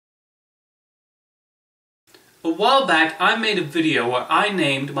A while back, I made a video where I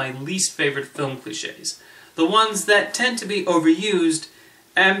named my least favorite film cliches, the ones that tend to be overused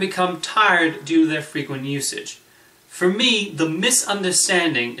and become tired due to their frequent usage. For me, the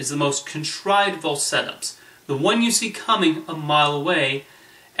misunderstanding is the most contrived of all setups, the one you see coming a mile away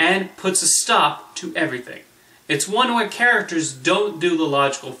and puts a stop to everything. It's one where characters don't do the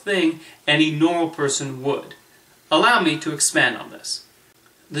logical thing any normal person would. Allow me to expand on this.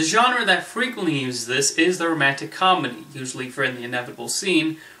 The genre that frequently uses this is the romantic comedy, usually for the inevitable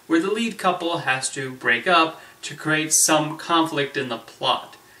scene where the lead couple has to break up to create some conflict in the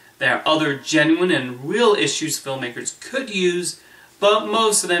plot. There are other genuine and real issues filmmakers could use, but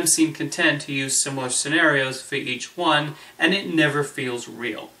most of them seem content to use similar scenarios for each one, and it never feels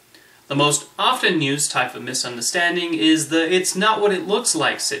real. The most often used type of misunderstanding is the "it's not what it looks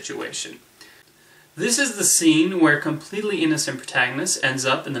like" situation. This is the scene where a completely innocent protagonist ends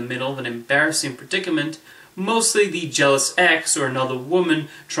up in the middle of an embarrassing predicament, mostly the jealous ex or another woman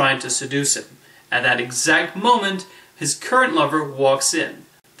trying to seduce him. At that exact moment, his current lover walks in.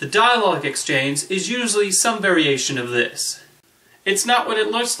 The dialogue exchange is usually some variation of this. "It's not what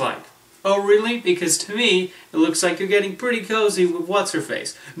it looks like." "Oh really? Because to me, it looks like you're getting pretty cozy with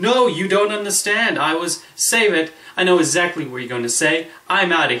what's-her-face." "No, you don't understand. Save it. I know exactly what you're going to say.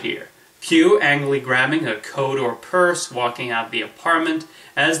 I'm out of here." Cue angrily grabbing a coat or purse, walking out of the apartment,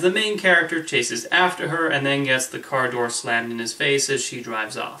 as the main character chases after her and then gets the car door slammed in his face as she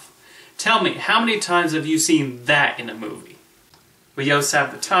drives off. Tell me, how many times have you seen that in a movie? We also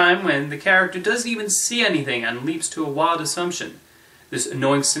have the time when the character doesn't even see anything and leaps to a wild assumption. This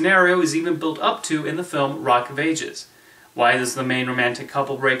annoying scenario is even built up to in the film Rock of Ages. Why does the main romantic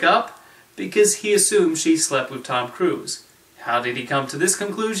couple break up? Because he assumes she slept with Tom Cruise. How did he come to this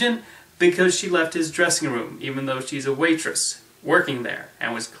conclusion? Because she left his dressing room, even though she's a waitress, working there,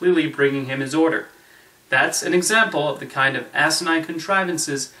 and was clearly bringing him his order. That's an example of the kind of asinine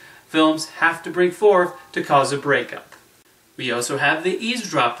contrivances films have to bring forth to cause a breakup. We also have the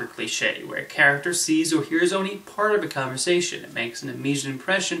eavesdropper cliché, where a character sees or hears only part of a conversation and makes an immediate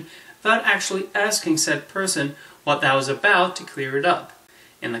impression without actually asking said person what that was about to clear it up.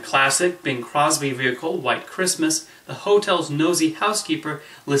 In the classic Bing Crosby vehicle, White Christmas, the hotel's nosy housekeeper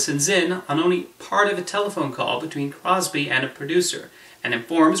listens in on only part of a telephone call between Crosby and a producer, and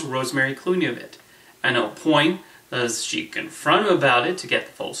informs Rosemary Clooney of it. At no point does she confront him about it to get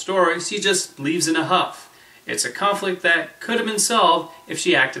the full story, she just leaves in a huff. It's a conflict that could have been solved if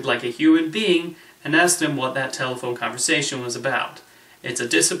she acted like a human being and asked him what that telephone conversation was about. It's a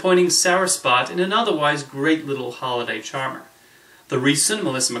disappointing sour spot in an otherwise great little holiday charmer. The recent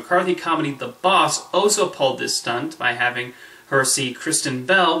Melissa McCarthy comedy The Boss also pulled this stunt by having her see Kristen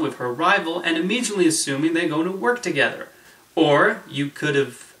Bell with her rival and immediately assuming they're going to work together. Or you could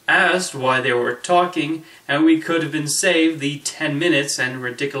have asked why they were talking and we could have been saved the 10 minutes and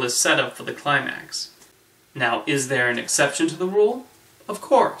ridiculous setup for the climax. Now, is there an exception to the rule? Of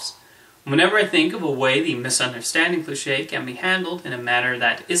course. Whenever I think of a way the misunderstanding cliché can be handled in a manner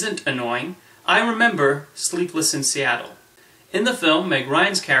that isn't annoying, I remember Sleepless in Seattle. In the film, Meg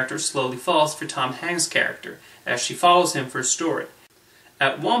Ryan's character slowly falls for Tom Hanks' character, as she follows him for a story.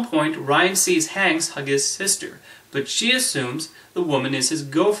 At one point, Ryan sees Hanks hug his sister, but she assumes the woman is his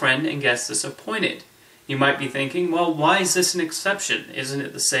girlfriend and gets disappointed. You might be thinking, well, why is this an exception? Isn't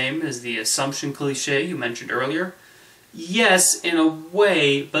it the same as the assumption cliché you mentioned earlier? Yes, in a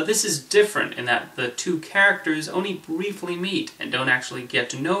way, but this is different in that the two characters only briefly meet and don't actually get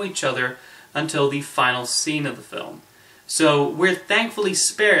to know each other until the final scene of the film. So we're thankfully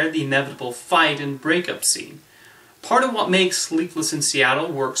spared the inevitable fight and breakup scene. Part of what makes Sleepless in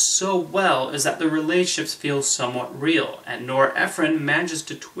Seattle work so well is that the relationships feel somewhat real, and Nora Ephron manages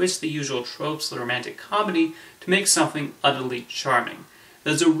to twist the usual tropes of the romantic comedy to make something utterly charming.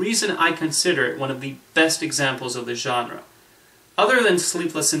 There's a reason I consider it one of the best examples of the genre. Other than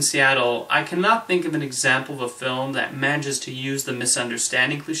Sleepless in Seattle, I cannot think of an example of a film that manages to use the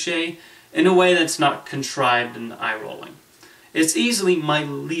misunderstanding cliché in a way that's not contrived and eye-rolling. It's easily my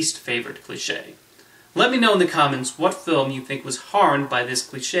least favorite cliché. Let me know in the comments what film you think was harmed by this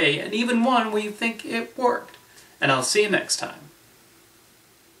cliché, and even one where you think it worked. And I'll see you next time.